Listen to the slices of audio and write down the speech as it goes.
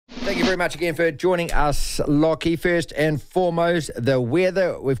Thank you very much again for joining us, Lockie. First and foremost, the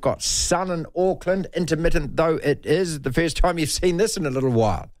weather. We've got sun in Auckland, intermittent though it is. The first time you've seen this in a little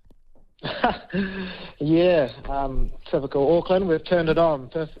while. Yeah, typical Auckland. We've turned it on.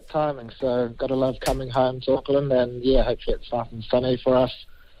 Perfect timing. So got to love coming home to Auckland, and yeah, hopefully it's nice and sunny for us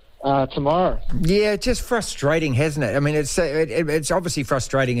tomorrow. Yeah, just frustrating, hasn't it? I mean, it's obviously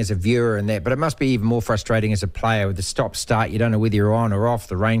frustrating as a viewer and that, but it must be even more frustrating as a player with the stop-start. You don't know whether you're on or off.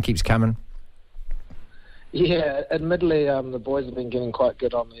 The rain keeps coming. Yeah, admittedly, the boys have been getting quite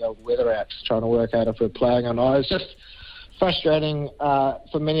good on the old weather apps, trying to work out if we're playing or not. It's just frustrating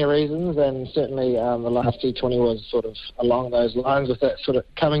for many reasons, and certainly the last T20 was sort of along those lines, with that sort of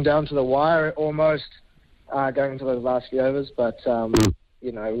coming down to the wire almost, going to those last few overs, but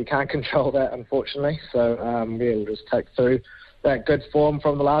you know, we can't control that, unfortunately. So, yeah, we'll just take through that good form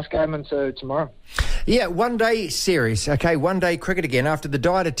from the last game into tomorrow. Yeah, one-day series. Okay, one-day cricket again after the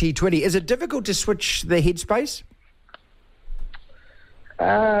diet of T20. Is it difficult to switch the headspace?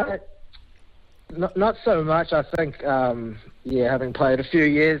 Not so much. I think, having played a few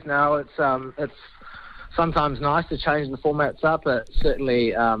years now, it's sometimes nice to change the formats up, but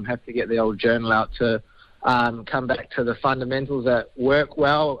certainly have to get the old journal out to come back to the fundamentals that work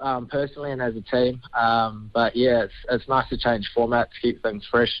well personally and as a team. But yeah, it's nice to change format to keep things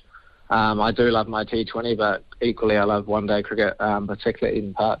fresh. I do love my T20, but equally I love one-day cricket, particularly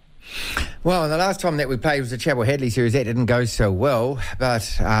in Park. Well, the last time that we played was the Chapel Hadley series. That didn't go so well.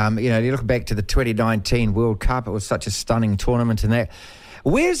 But, you look back to the 2019 World Cup, it was such a stunning tournament and that.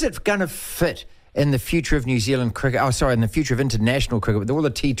 Where's it going to fit in the future of New Zealand cricket? In the future of international cricket, with all the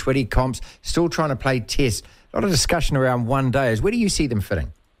T20 comps, still trying to play tests. A lot of discussion around one days. Where do you see them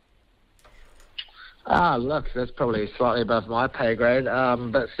fitting? Look, that's probably slightly above my pay grade.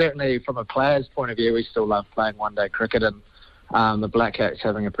 But certainly from a player's point of view, we still love playing one-day cricket, and the Black Caps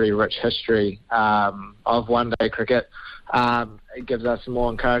having a pretty rich history of one-day cricket. It gives us more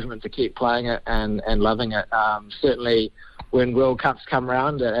encouragement to keep playing it and loving it. Certainly when World Cups come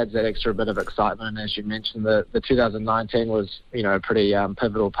around, it adds that extra bit of excitement. And as you mentioned, the 2019 was, a pretty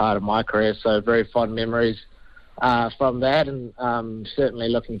pivotal part of my career. So very fond memories from that, and certainly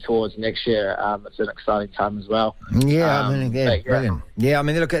looking towards next year. It's an exciting time as well. Yeah, brilliant. Yeah,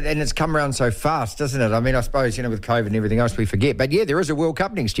 look, and it's come around so fast, doesn't it? I suppose, with COVID and everything else, we forget. But yeah, there is a World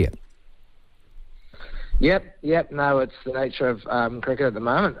Cup next year. Yep. No, it's the nature of cricket at the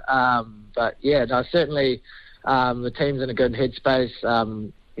moment. But yeah, no, certainly the team's in a good headspace.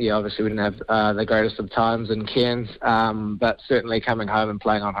 Obviously we didn't have the greatest of times in Cairns, but certainly coming home and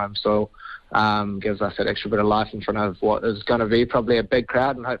playing on home soil gives us that extra bit of life in front of what is going to be probably a big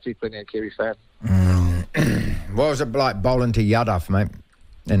crowd and hopefully plenty of Kiwi fans. What was it like bowling to Yadav, mate,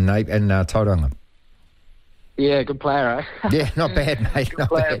 in Tauranga? Yeah, good player, eh? Yeah, not bad, mate. Good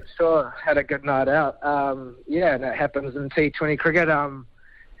player, for sure. Had a good night out. And that happens in T20 cricket. And,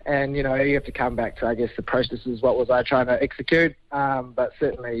 you have to come back to, I guess, the processes. What was I trying to execute? But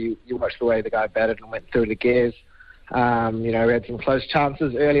certainly you watch the way the guy batted and went through the gears. We had some close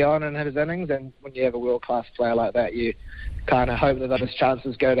chances early on in his innings, and when you have a world-class player like that, you kind of hope that those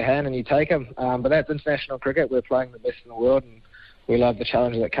chances go to hand and you take them. But that's international cricket. We're playing the best in the world, and we love the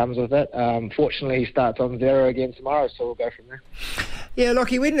challenge that comes with it. Fortunately, he starts on 0 again tomorrow, so we'll go from there. Yeah,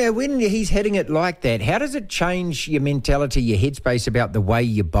 Lockie, when he's hitting it like that, how does it change your mentality, your headspace about the way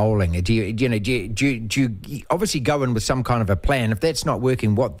you're bowling? Do you obviously go in with some kind of a plan? If that's not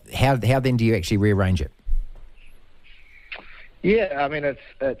working, how then do you actually rearrange it? Yeah,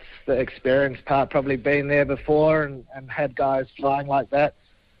 it's the experience part, probably been there before and had guys flying like that.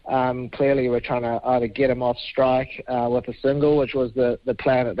 Clearly we're trying to either get him off strike with a single, which was the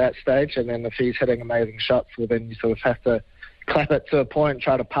plan at that stage, and then if he's hitting amazing shots, well then you sort of have to clap it to a point,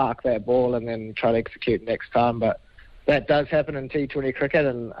 try to park that ball and then try to execute next time. But that does happen in T20 cricket,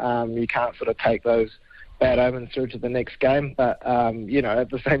 and you can't sort of take those bad omens through to the next game. But,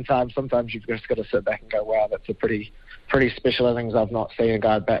 at the same time, sometimes you've just got to sit back and go, wow, that's a pretty special innings. I've not seen a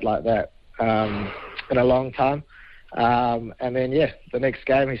guy bat like that in a long time. And then, the next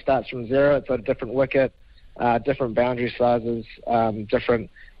game he starts from 0. It's a different wicket, different boundary sizes, different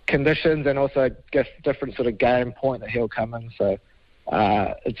conditions, and also different sort of game point that he'll come in. So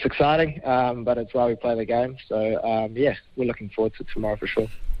it's exciting, but it's why we play the game. So, we're looking forward to tomorrow for sure.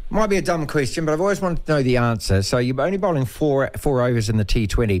 Might be a dumb question, but I've always wanted to know the answer. So you're only bowling four overs in the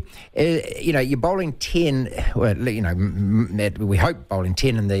T20. You're bowling 10. Well, we hope bowling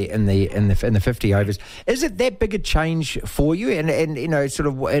 10 in the 50 overs. Is it that big a change for you?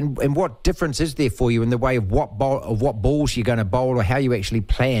 And what difference is there for you in the way of what balls you're going to bowl, or how you actually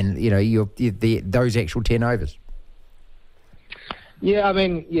plan? Those actual 10 overs. Yeah, I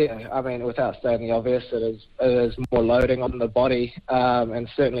mean, without stating the obvious, it is more loading on the body, and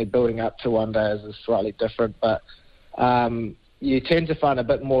certainly building up to one day is slightly different. But you tend to find a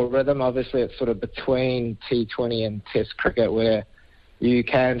bit more rhythm. Obviously, it's sort of between T20 and Test cricket, where you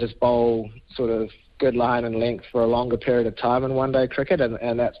can just bowl sort of good line and length for a longer period of time in one day cricket,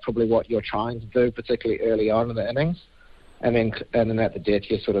 and that's probably what you're trying to do, particularly early on in the innings. And then at the death,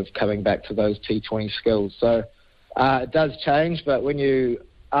 you're sort of coming back to those T20 skills. So it does change, but when you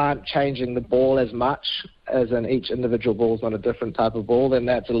aren't changing the ball as much, as in each individual ball's on a different type of ball, then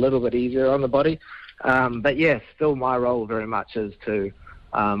that's a little bit easier on the body. But yeah, still my role very much is to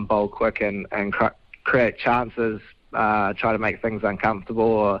bowl quick and create chances, try to make things uncomfortable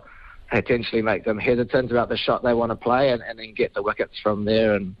or potentially make them hesitant about the shot they want to play, and then get the wickets from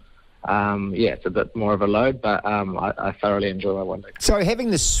there. And it's a bit more of a load, but I thoroughly enjoy my one day. So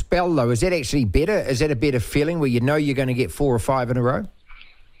having the spell, though, is that actually better? Is that a better feeling where you know you're going to get 4 or 5 in a row?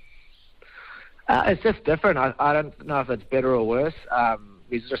 It's just different. I don't know if it's better or worse.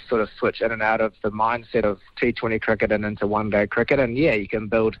 You just sort of switch in and out of the mindset of T20 cricket and into one-day cricket. And, yeah, you can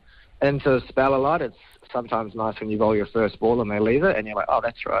build into a spell a lot. It's sometimes nice when you bowl your first ball and they leave it, and you're like, oh,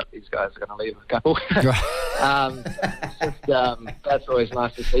 that's right, these guys are going to leave a couple. That's always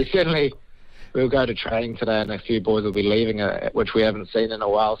nice to see. Certainly, we'll go to training today and a few boys will be leaving, which we haven't seen in a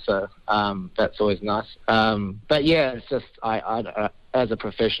while, so that's always nice. But, yeah, it's just, I as a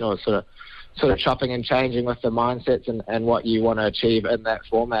professional, it's sort of chopping and changing with the mindsets and what you want to achieve in that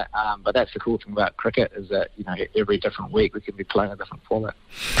format. But that's the cool thing about cricket is that, every different week we can be playing a different format.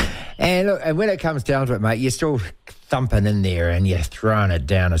 And look, and when it comes down to it, mate, you're still thumping in there and you're throwing it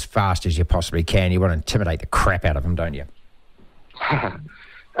down as fast as you possibly can. You want to intimidate the crap out of them, don't you?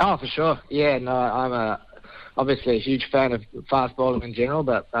 Oh, for sure. Yeah, no, I'm obviously a huge fan of fast bowling in general,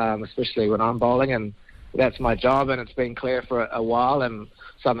 but especially when I'm bowling, and that's my job, and it's been clear for a while, and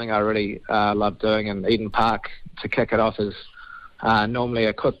something I really love doing. And Eden Park, to kick it off, is normally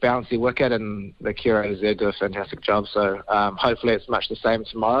a quick bouncy wicket, and the curators there do a fantastic job. So hopefully it's much the same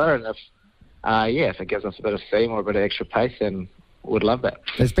tomorrow, and if it gives us a bit of steam or a bit of extra pace, then would love that.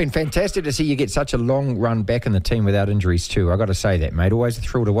 It's been fantastic to see you get such a long run back in the team without injuries too. I got to say that, mate. Always a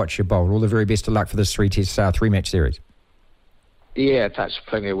thrill to watch you bowl. All the very best of luck for this 3-match series. Yeah, touch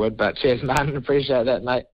plenty of wood, but cheers, man. Appreciate that, mate.